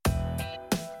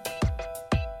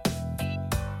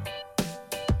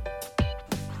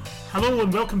Hello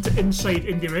and welcome to Inside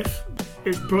IndieRef.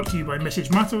 It's brought to you by Message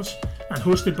Matters and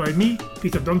hosted by me,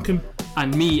 Peter Duncan.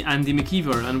 And me, Andy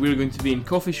McKeever, and we're going to be in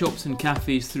coffee shops and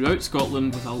cafes throughout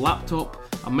Scotland with a laptop,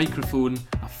 a microphone,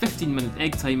 a 15-minute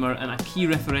egg timer and a key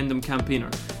referendum campaigner.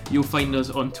 You'll find us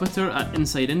on Twitter at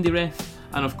Inside IndieRef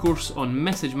and of course on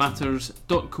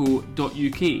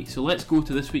messagematters.co.uk. So let's go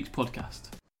to this week's podcast.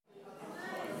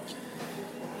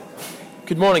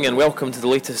 Good morning and welcome to the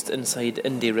latest Inside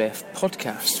IndieRef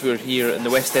podcast. We're here in the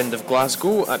West End of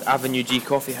Glasgow at Avenue G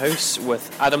Coffee House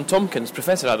with Adam Tompkins,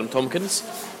 Professor Adam Tompkins,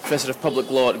 Professor of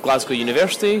Public Law at Glasgow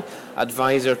University,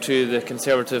 Advisor to the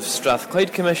Conservative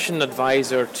Strathclyde Commission,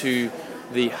 Advisor to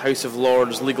the House of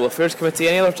Lords Legal Affairs Committee.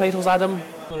 Any other titles, Adam?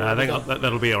 I think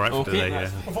that'll be alright for today, yeah.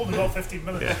 I've only got 15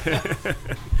 minutes. Yeah.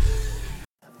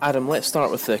 Adam, let's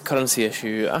start with the currency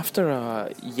issue. After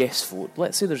a yes vote,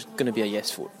 let's say there's going to be a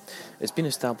yes vote, it's been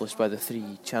established by the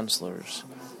three chancellors,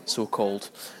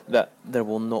 so-called, that there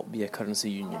will not be a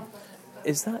currency union.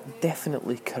 Is that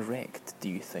definitely correct, do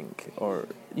you think? Or,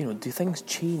 do things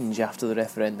change after the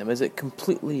referendum? Is it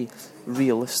completely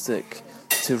realistic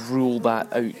to rule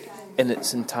that out in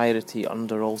its entirety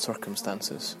under all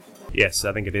circumstances? Yes,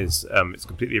 I think it is. It's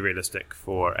completely realistic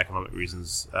for economic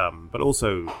reasons, but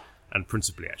also, and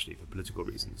principally actually, for political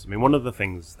reasons. I mean, one of the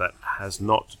things that has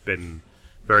not been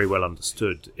very well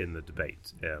understood in the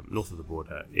debate north of the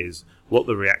border is what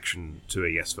the reaction to a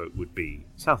yes vote would be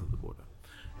south of the border.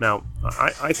 Now,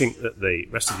 I think that the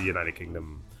rest of the United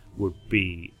Kingdom would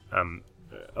be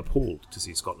appalled to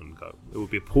see Scotland go. It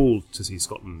would be appalled to see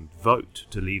Scotland vote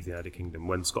to leave the United Kingdom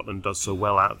when Scotland does so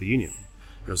well out of the Union.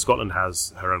 Scotland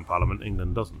has her own parliament,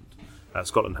 England doesn't.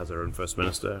 Scotland has her own First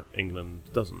Minister, England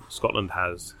doesn't. Scotland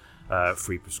has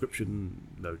free prescription,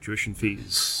 no tuition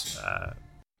fees.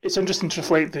 It's interesting to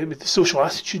reflect that the social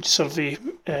attitude survey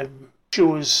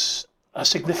shows a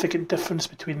significant difference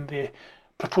between the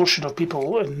proportion of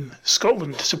people in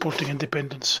Scotland supporting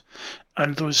independence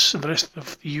and those in the rest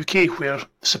of the UK where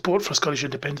support for Scottish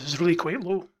independence is really quite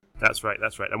low. That's right.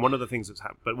 And one of the things that's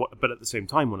happening, but at the same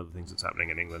time, one of the things that's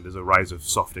happening in England is a rise of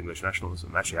soft English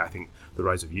nationalism. Actually, I think the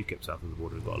rise of UKIP south of the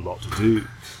border has got a lot to do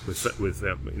with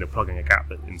plugging a gap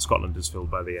that in Scotland is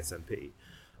filled by the SNP,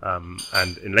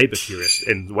 and in Labour,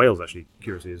 in Wales, actually,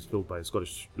 curiously, is filled by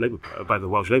the by the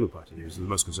Welsh Labour Party, which is the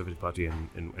most conservative party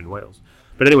in Wales.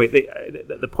 But anyway,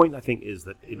 the point I think is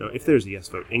that if there is a yes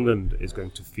vote, England is going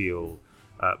to feel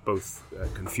both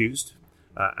confused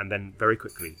and then very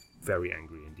quickly very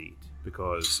angry indeed,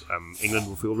 because England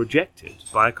will feel rejected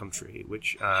by a country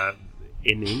which,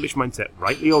 in the English mindset,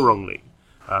 rightly or wrongly,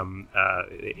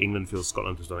 England feels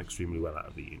Scotland has done extremely well out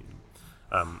of the Union.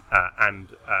 And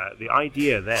the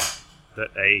idea there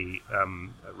that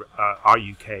our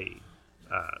UK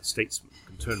statesman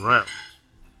can turn round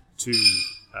to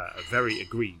a very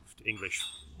aggrieved English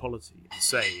polity and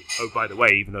say, oh, by the way,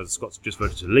 even though the Scots have just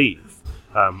voted to leave,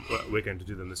 we're going to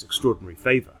do them this extraordinary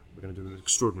favour. We're going to do them an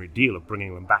extraordinary deal of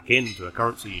bringing them back into a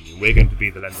currency union. We're going to be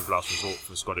the lender of last resort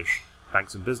for Scottish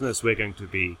banks and business. We're going to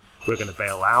bail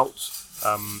out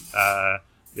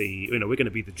we're going to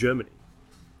be the Germany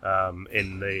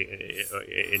in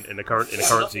a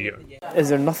currency. Is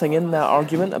there nothing in that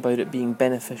argument about it being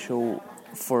beneficial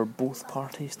for both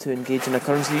parties to engage in a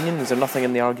currency union? Is there nothing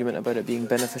in the argument about it being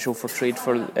beneficial for trade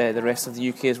for the rest of the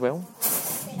UK as well?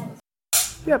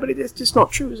 Yeah, but it's just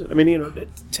not true, is it? I mean,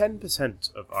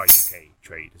 10% of our UK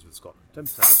trade is with Scotland.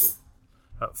 10%, that's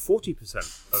all. 40%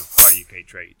 of our UK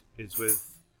trade is with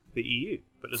the EU.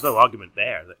 But there's no argument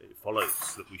there that it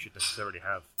follows that we should necessarily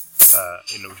have,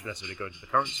 we should necessarily go into the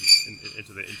currency,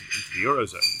 into the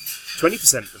Eurozone.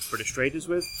 20% of British trade is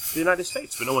with the United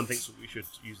States, but no one thinks that we should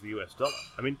use the US dollar.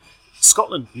 I mean,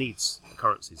 Scotland needs a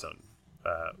currency zone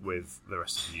with the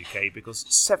rest of the UK because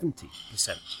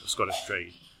 70% of Scottish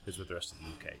trade is with the rest of the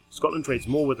UK. Scotland trades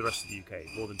more with the rest of the UK,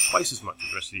 more than twice as much with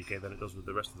the rest of the UK than it does with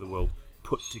the rest of the world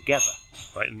put together.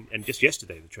 Right? And just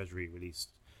yesterday, the Treasury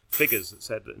released figures that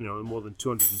said that more than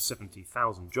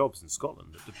 270,000 jobs in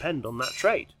Scotland that depend on that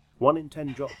trade. 1 in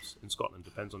 10 jobs in Scotland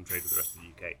depends on trade with the rest of the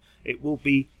UK. It will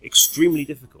be extremely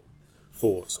difficult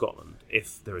for Scotland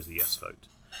if there is a yes vote.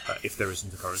 If there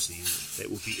isn't a currency union, it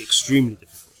will be extremely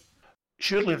difficult.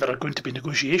 Surely there are going to be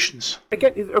negotiations.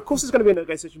 Again, of course there's going to be a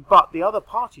negotiation, but the other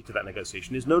party to that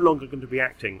negotiation is no longer going to be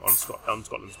acting on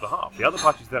Scotland's behalf. The other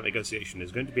party to that negotiation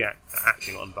is going to be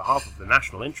acting on behalf of the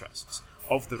national interests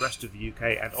of the rest of the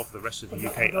UK and of the rest of the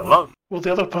UK alone. Will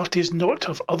the other parties not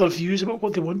have other views about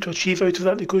what they want to achieve out of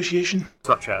that negotiation?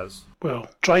 Such as? Well,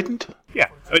 Trident? Yeah.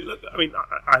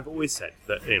 I've always said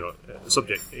that,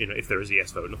 subject, if there is a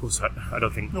yes vote, and of course I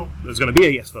don't think there's going to be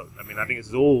a yes vote. I mean, I think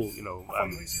it's all,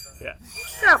 yeah.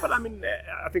 Yeah, but I mean,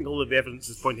 I think all of the evidence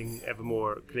is pointing ever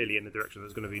more clearly in the direction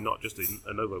there's going to be not just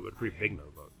a no vote, but a pretty big no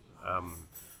vote.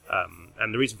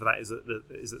 And the reason for that is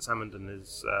that Salmond and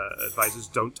his advisors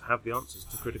don't have the answers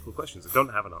to critical questions. They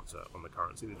don't have an answer on the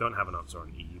currency. They don't have an answer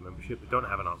on EU membership. They don't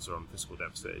have an answer on fiscal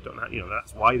deficit. They don't have,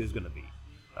 that's why there's going to be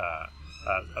a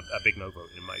big no vote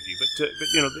in my view. But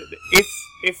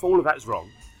if all of that is wrong,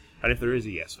 and if there is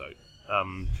a yes vote,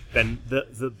 then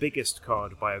the biggest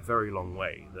card by a very long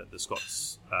way that the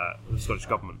Scottish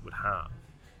government would have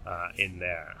in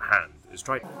their hand is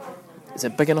Trident. Is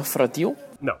it big enough for a deal?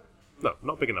 No,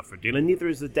 not big enough for a deal, and neither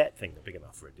is the debt thing big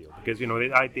enough for a deal. Because the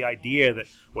idea that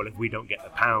if we don't get the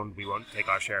pound, we won't take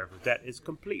our share of the debt is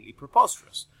completely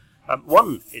preposterous.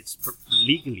 One, it's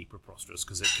legally preposterous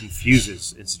because it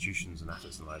confuses institutions and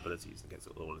assets and liabilities and gets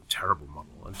it all in a terrible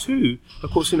muddle. And two,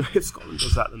 of course, if Scotland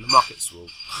does that, then the markets will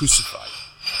crucify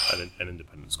an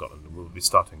independent Scotland, and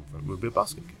we'll be a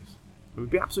basket case. It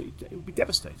would be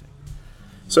devastating.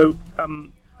 So.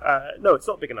 No, it's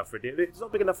not big enough for a deal. It's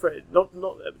not big enough for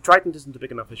Trident isn't a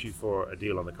big enough issue for a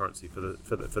deal on the currency for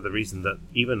the reason that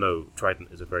even though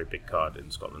Trident is a very big card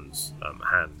in Scotland's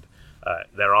hand,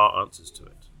 there are answers to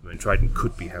it. I mean, Trident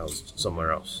could be housed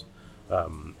somewhere else.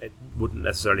 It wouldn't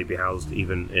necessarily be housed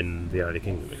even in the United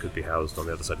Kingdom. It could be housed on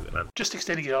the other side of the Atlantic. Just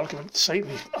extending your argument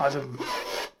slightly, Adam,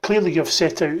 clearly you've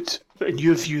set out that in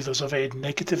your view there's a very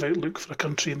negative outlook for a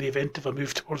country in the event of a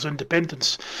move towards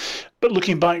independence. But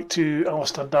looking back to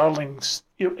Alistair Darling's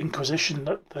inquisition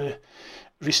at the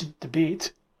recent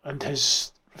debate and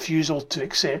his refusal to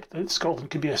accept that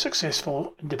Scotland can be a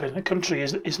successful independent country,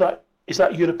 is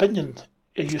that your opinion?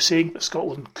 Are you saying that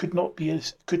Scotland could not be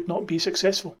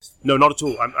successful? No, not at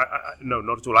all. No,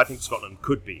 not at all. I think Scotland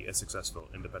could be a successful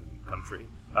independent country,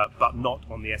 but not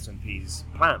on the SNP's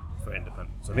plan for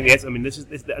independence. I think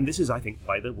this is I think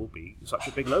why there will be such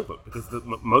a big no vote, because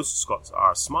most Scots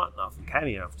are smart enough and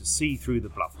canny enough to see through the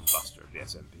bluff and bluster of the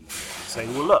SNP and say,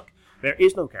 well, look, there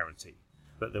is no guarantee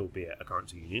that there will be a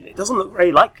currency union. It doesn't look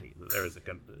very likely that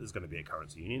there's going to be a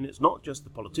currency union. It's not just the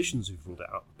politicians who've ruled it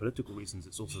out for political reasons,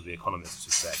 it's also the economists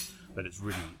who said that it's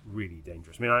really, really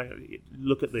dangerous. I mean, I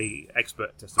look at the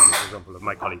expert testimony, for example, of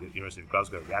my colleague at the University of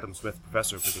Glasgow, the Adam Smith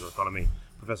Professor of Political Economy,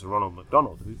 Professor Ronald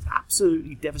MacDonald, who's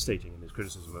absolutely devastating in his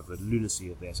criticism of the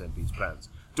lunacy of the SNP's plans.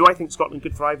 Do I think Scotland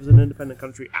could thrive as an independent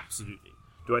country? Absolutely.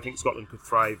 Do I think Scotland could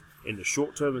thrive in the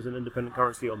short term as an independent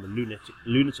currency on the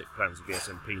lunatic plans of the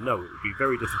SNP? No, it would be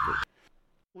very difficult.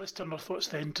 Let's turn our thoughts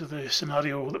then to the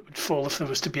scenario that would fall if there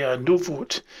was to be a no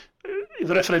vote.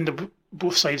 The referendum,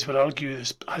 both sides would argue,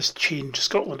 has changed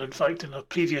Scotland. In fact, in a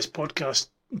previous podcast,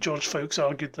 George Fawkes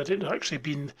argued that it had actually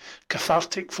been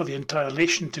cathartic for the entire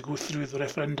nation to go through the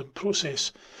referendum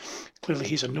process. Clearly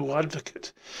he's a no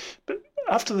advocate. But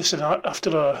after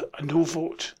a no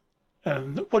vote,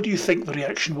 what do you think the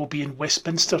reaction will be in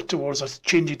Westminster towards a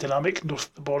changing dynamic north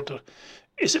of the border?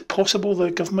 Is it possible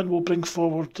the government will bring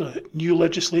forward new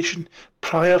legislation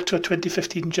prior to a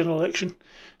 2015 general election?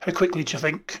 How quickly do you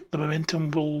think the momentum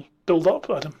will build up,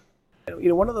 Adam?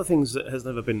 One of the things that has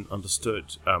never been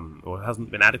understood, or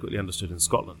hasn't been adequately understood in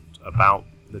Scotland about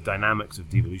the dynamics of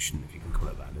devolution, if you can call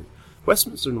it that, is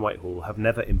Westminster and Whitehall have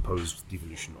never imposed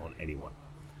devolution on anyone.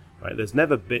 Right? There's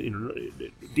never been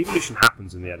devolution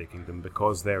happens in the United Kingdom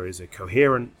because there is a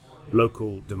coherent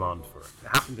local demand for it. It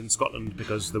happened in Scotland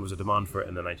because there was a demand for it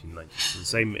in the 1990s. The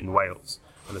same in Wales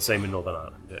and the same in Northern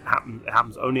Ireland. It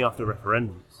happens only after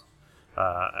referendums,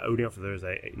 only after there is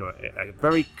a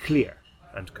very clear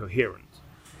and coherent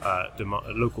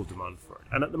local demand for it.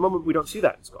 And at the moment we don't see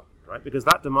that in Scotland, right? Because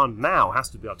that demand now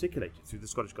has to be articulated through the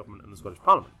Scottish Government and the Scottish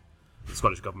Parliament. The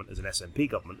Scottish Government, as an SNP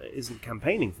government, isn't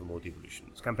campaigning for more devolution.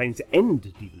 It's campaigning to end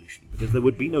devolution, because there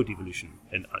would be no devolution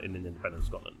in an independent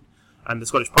Scotland. And the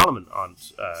Scottish Parliament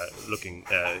aren't looking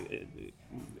at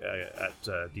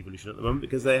devolution at the moment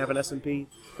because they have an SNP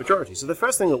majority. So the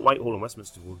first thing that Whitehall and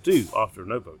Westminster will do after a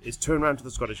no vote is turn around to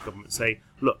the Scottish Government and say,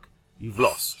 look, you've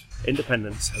lost.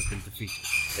 Independence has been defeated.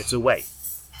 It's away.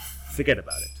 Forget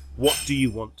about it. What do you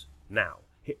want now?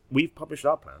 We've published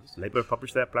our plans. Labour have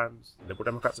published their plans. Liberal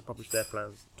Democrats have published their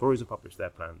plans. Tories have published their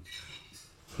plans.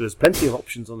 There's plenty of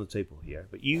options on the table here,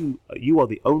 but you are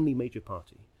the only major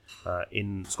party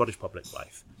in Scottish public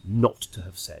life not to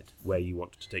have said where you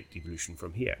want to take devolution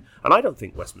from here. And I don't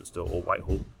think Westminster or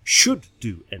Whitehall should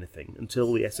do anything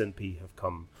until the SNP have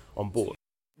come on board.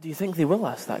 Do you think they will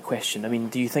ask that question? I mean,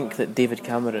 do you think that David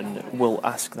Cameron will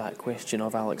ask that question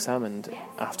of Alex Salmond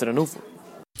after a no vote?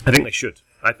 I think they should.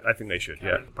 I think they should,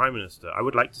 yeah. The Prime Minister, I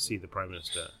would like to see the Prime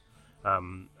Minister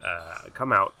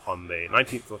come out on the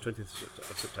 19th or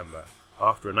 20th of September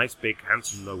after a nice big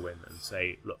handsome no win and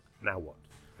say, look, now what?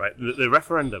 Right? The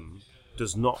referendum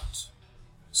does not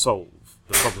solve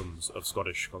the problems of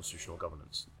Scottish constitutional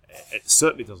governance. It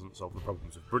certainly doesn't solve the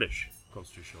problems of British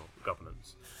constitutional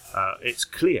governance. It's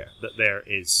clear that there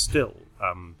is still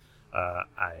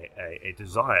a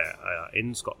desire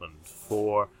in Scotland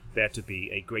for there to be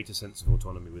a greater sense of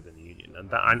autonomy within the union,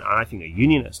 and I think a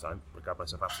unionist, I regard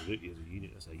myself absolutely as a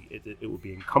unionist, it would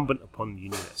be incumbent upon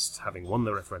unionists, having won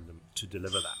the referendum, to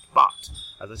deliver that. But,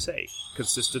 as I say,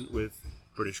 consistent with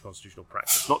British constitutional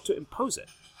practice, not to impose it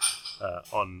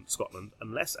on Scotland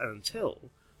unless and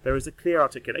until there is a clear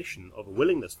articulation of a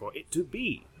willingness for it to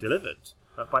be delivered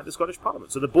by the Scottish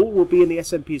Parliament. So the ball will be in the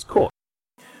SNP's court.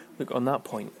 Look, on that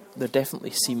point, there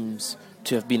definitely seems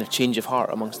to have been a change of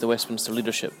heart amongst the Westminster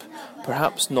leadership.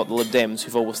 Perhaps not the Lib Dems,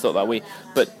 who've always thought that way,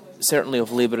 but certainly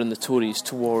of Labour and the Tories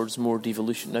towards more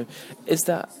devolution. Now, is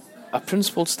that a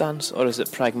principled stance, or is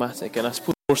it pragmatic? And I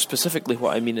suppose more specifically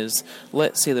what I mean is,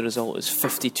 let's say the result is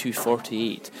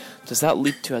 52-48. Does that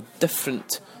lead to a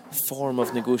different form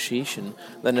of negotiation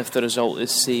than if the result is,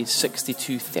 say,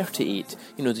 62-38?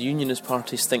 You know, the unionist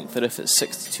parties think that if it's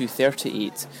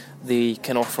 62-38, they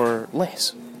can offer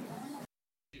less.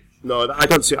 No, I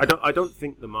don't see. I don't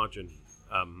think the margin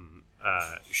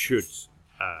should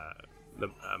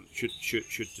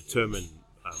determine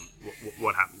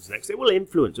what happens next. It will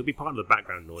influence. It'll be part of the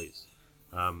background noise.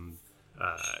 But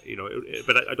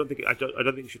I don't think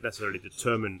it should necessarily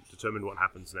determine what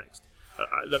happens next.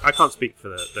 Look, I can't speak for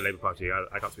the Labour Party.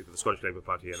 I can't speak for the Scottish Labour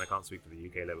Party, and I can't speak for the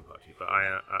UK Labour Party. But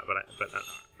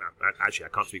actually, I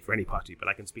can't speak for any party. But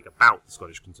I can speak about the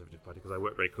Scottish Conservative Party because I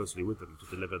work very closely with them to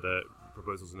deliver the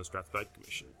proposals in the Strathclyde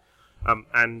Commission.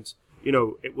 And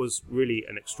it was really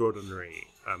an extraordinary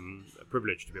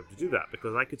privilege to be able to do that,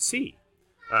 because I could see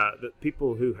that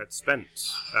people who had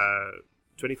spent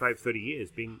 25, 30 years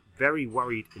being very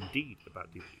worried indeed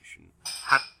about devolution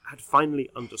had finally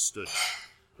understood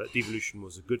that devolution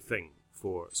was a good thing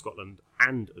for Scotland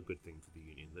and a good thing for the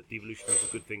Union, that devolution was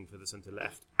a good thing for the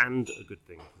centre-left and a good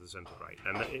thing for the centre-right,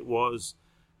 and that it was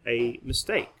a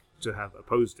mistake to have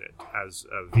opposed it as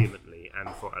vehemently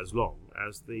and for as long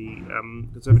as the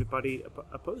Conservative Party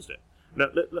opposed it. Now,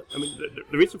 look, I mean,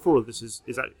 the reason for all of this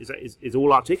is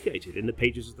all articulated in the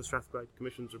pages of the Strathclyde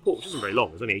Commission's report, which isn't very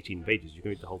long. It's only 18 pages. You can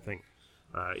read the whole thing,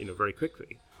 very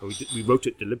quickly. And we wrote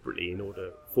it deliberately in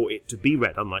order for it to be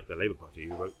read, unlike the Labour Party,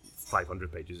 who wrote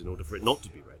 500 pages in order for it not to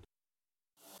be read.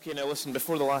 Okay, now listen,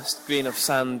 before the last grain of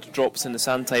sand drops in the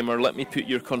sand timer, let me put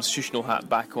your constitutional hat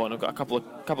back on. I've got a couple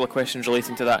of questions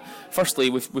relating to that.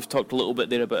 Firstly, we've talked a little bit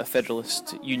there about a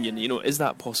federalist union. Is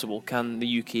that possible? Can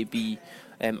the UK be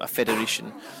a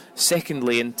federation?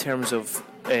 Secondly, in terms of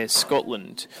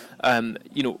Scotland,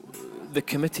 the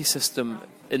committee system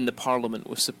in the Parliament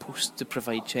was supposed to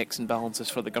provide checks and balances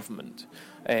for the government.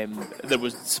 There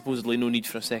was supposedly no need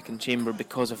for a second chamber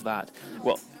because of that.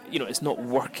 Well, it's not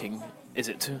working, is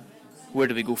it? Where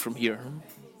do we go from here?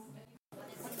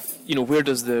 Where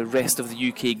does the rest of the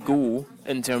UK go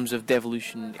in terms of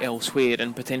devolution elsewhere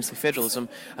and potentially federalism,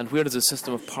 and where does the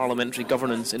system of parliamentary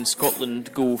governance in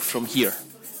Scotland go from here?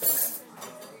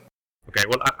 Okay,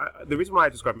 well, the reason why I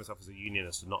describe myself as a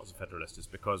unionist and not as a federalist is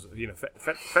because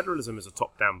federalism is a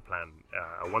top-down plan,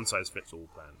 a one-size-fits-all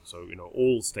plan. So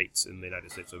all states in the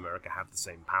United States of America have the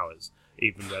same powers,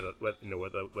 even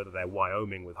whether they're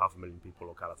Wyoming with 500,000 people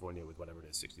or California with whatever it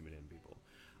is, 60 million people.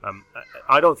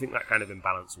 I don't think that kind of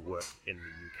imbalance will work in the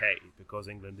UK because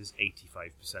England is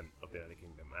 85% of the United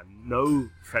Kingdom, and no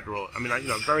federal. I mean,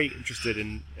 I'm very interested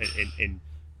in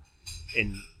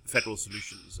federal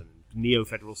solutions and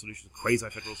neo-federal solutions,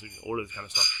 quasi-federal solutions, all of this kind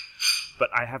of stuff. But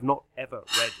I have not ever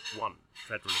read one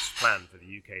federalist plan for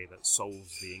the UK that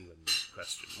solves the England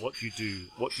question. What do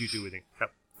you do with it?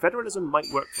 Federalism might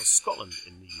work for Scotland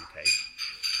in the UK,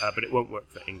 but it won't work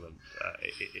for England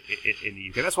in the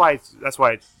UK. That's why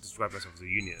I describe myself as a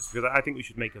unionist, because I think we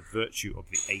should make a virtue of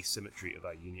the asymmetry of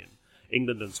our union.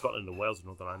 England and Scotland and Wales and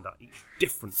Northern Ireland are each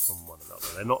different from one another.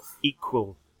 They're not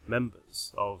equal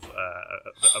members of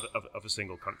a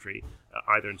single country,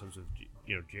 either in terms of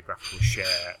geographical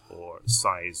share or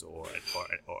size or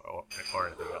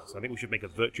anything else. I think we should make a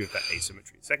virtue of that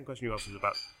asymmetry. The second question you asked was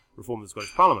about reform of the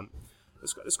Scottish Parliament.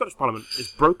 The Scottish Parliament is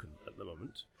broken at the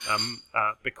moment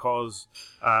because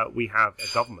we have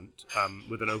a government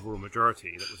with an overall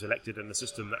majority that was elected in a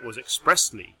system that was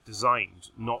expressly designed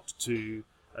not to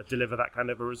deliver that kind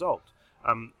of a result.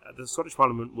 the Scottish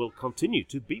Parliament will continue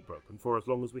to be broken for as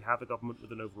long as we have a government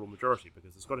with an overall majority,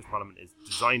 because the Scottish Parliament is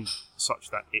designed such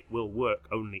that it will work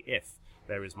only if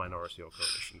there is minority or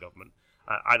coalition government.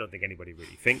 I don't think anybody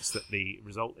really thinks that the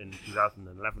result in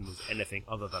 2011 was anything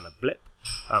other than a blip.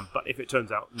 But if it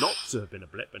turns out not to have been a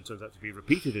blip and turns out to be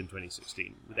repeated in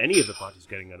 2016, with any of the parties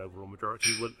getting an overall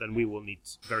majority, then we will need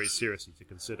very seriously to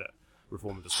consider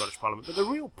reform of the Scottish Parliament. But the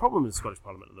real problem in the Scottish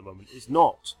Parliament at the moment is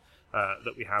not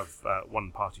that we have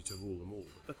one party to rule them all,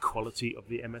 but the quality of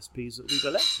the MSPs that we've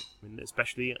elected,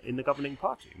 especially in the governing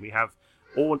party. We have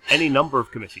any number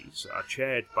of committees are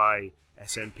chaired by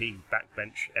SNP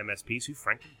backbench MSPs who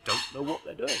frankly don't know what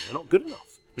they're doing. They're not good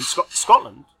enough.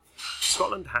 Scotland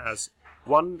has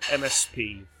one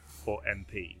MSP or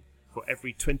MP for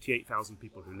every 28,000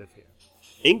 people who live here.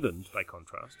 England, by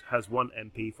contrast, has one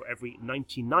MP for every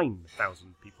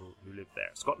 99,000 people who live there.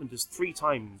 Scotland is 3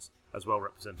 times as well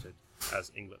represented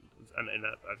as England. And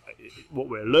what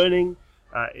we're learning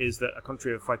is that a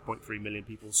country of 5.3 million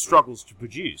people struggles to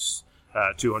produce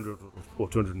 200 or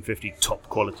 250 top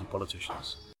quality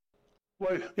politicians.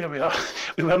 Wow, there we are.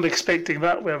 We weren't expecting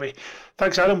that, were we?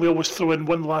 Thanks, Adam. We always throw in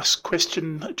one last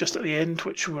question just at the end,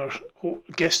 which our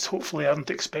guests hopefully aren't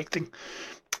expecting.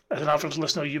 As an average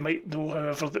listener, you might know,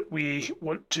 however, that we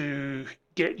want to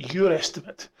get your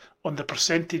estimate on the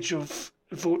percentage of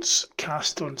votes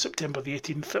cast on September the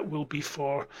 18th that will be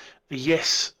for the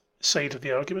yes side of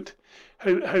the argument.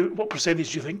 What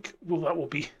percentage do you think that will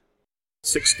be?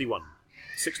 61.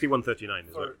 61-39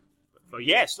 is it? Oh,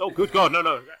 yes. Oh, good God. No.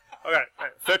 Okay,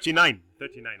 39.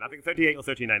 I think 38 or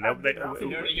 39.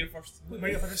 You're first. We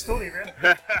might have had a story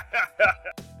then.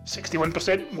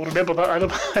 61%. We'll remember that, Adam.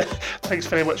 Thanks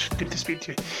very much. Good to speak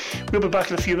to you. We'll be back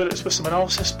in a few minutes with some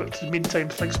analysis, but in the meantime,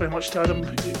 thanks very much to Adam.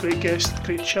 Great guest,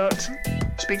 great chat.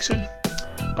 Speak soon.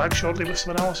 Back shortly with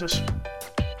some analysis.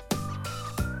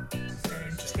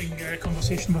 Interesting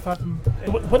conversation with Adam.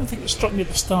 One thing that struck me at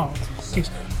the start is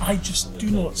I just do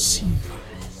not see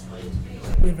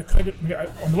where the credit.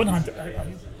 On the one hand,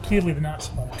 clearly the Nats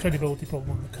have a credibility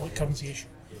problem on the currency issue.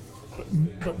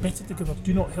 But Better Together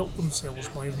do not help themselves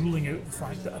by ruling out the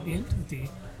fact that at the end of the day,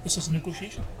 this is a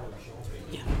negotiation.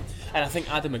 Yeah, and I think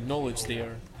Adam acknowledged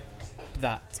there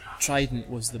that Trident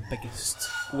was the biggest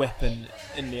weapon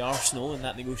in the arsenal in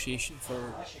that negotiation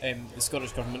for the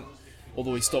Scottish Government,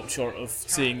 although he stopped short of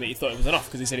saying that he thought it was enough,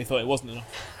 because he said he thought it wasn't enough.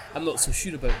 I'm not so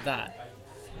sure about that,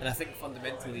 and I think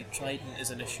fundamentally Trident is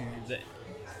an issue that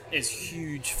is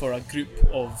huge for a group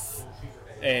of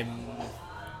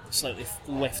slightly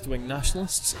left-wing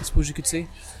nationalists, I suppose you could say,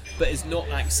 but it's not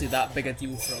actually that big a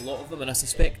deal for a lot of them, and I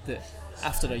suspect that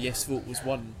after a yes vote was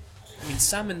won,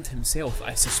 Salmond himself,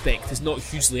 I suspect, is not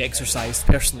hugely exercised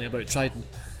personally about Trident,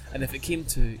 and if it came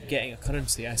to getting a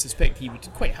currency, I suspect he would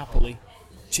quite happily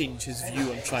change his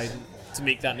view on Trident to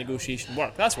make that negotiation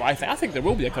work. That's what I think. I think there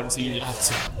will be a currency union.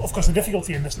 Of course, the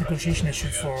difficulty in this negotiation issue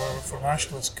for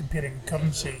nationalists comparing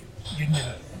currency union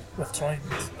with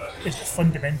Trident is that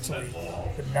fundamentally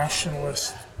the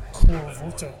nationalist core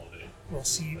voter will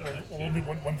only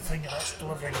want one thing, and that's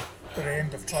delivering the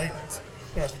end of Trident,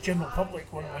 whereas the general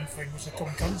public want one thing, which is a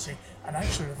common currency, and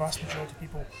actually the vast majority of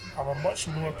people have a much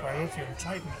lower priority on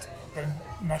Trident than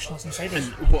nationalist insiders.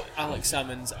 And what Alex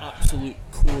Salmond's absolute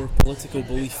core political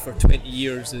belief for 20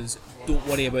 years is, don't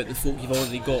worry about the folk you've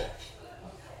already got,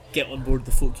 get on board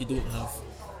the folk you don't have.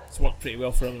 It's worked pretty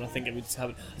well for him, and I think it would have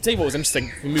it. I'll tell you what was interesting,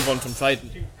 we move on from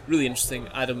Trident, really interesting,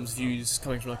 Adam's views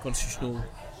coming from a constitutional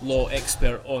law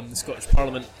expert on the Scottish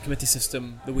Parliament committee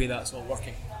system, the way that's all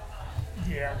working.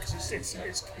 Yeah, because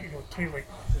it's clearly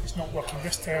it's not working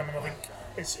this term, and I think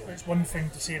it's one thing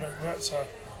to say that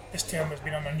this term has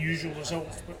been an unusual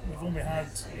result, but we've only had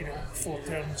 4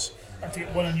 terms, and to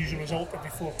get one unusual result every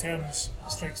 4 terms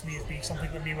strikes me as being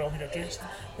something that may well need addressed.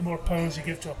 The more powers you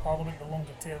give to a parliament, the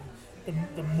longer term,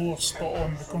 the more spot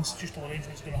on the constitutional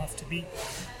arrangement is going to have to be,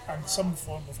 and some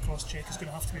form of cross check is going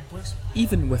to have to be in place.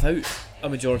 Even without a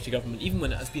majority government, even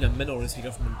when it has been a minority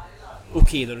government,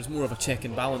 okay, there is more of a check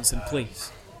and balance in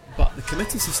place, but the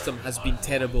committee system has been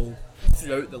terrible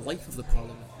throughout the life of the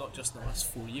Parliament, not just in the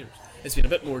last 4 years. It's been a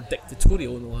bit more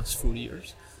dictatorial in the last 4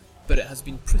 years, but it has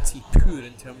been pretty poor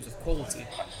in terms of quality.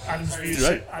 Adam's views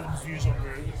on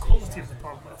the quality of the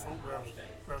Parliament, I thought,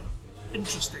 were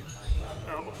interesting,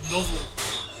 novel,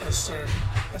 as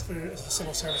the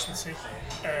civil service would say.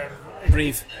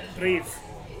 Brave.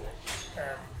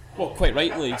 Well, quite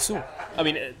rightly so. I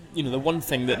mean, the one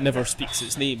thing that never speaks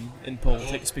its name in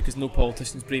politics, because no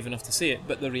politician's brave enough to say it,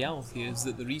 but the reality is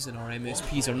that the reason our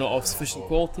MSPs are not of sufficient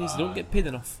quality is they don't get paid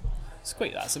enough. It's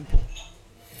quite that simple.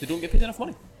 They don't get paid enough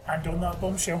money. And on that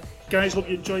bombshell, guys, hope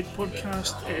you enjoyed the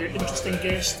podcast. Interesting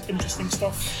guest, interesting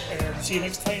stuff. See you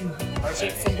next time. That's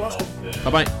it from Glasgow.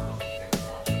 Bye bye.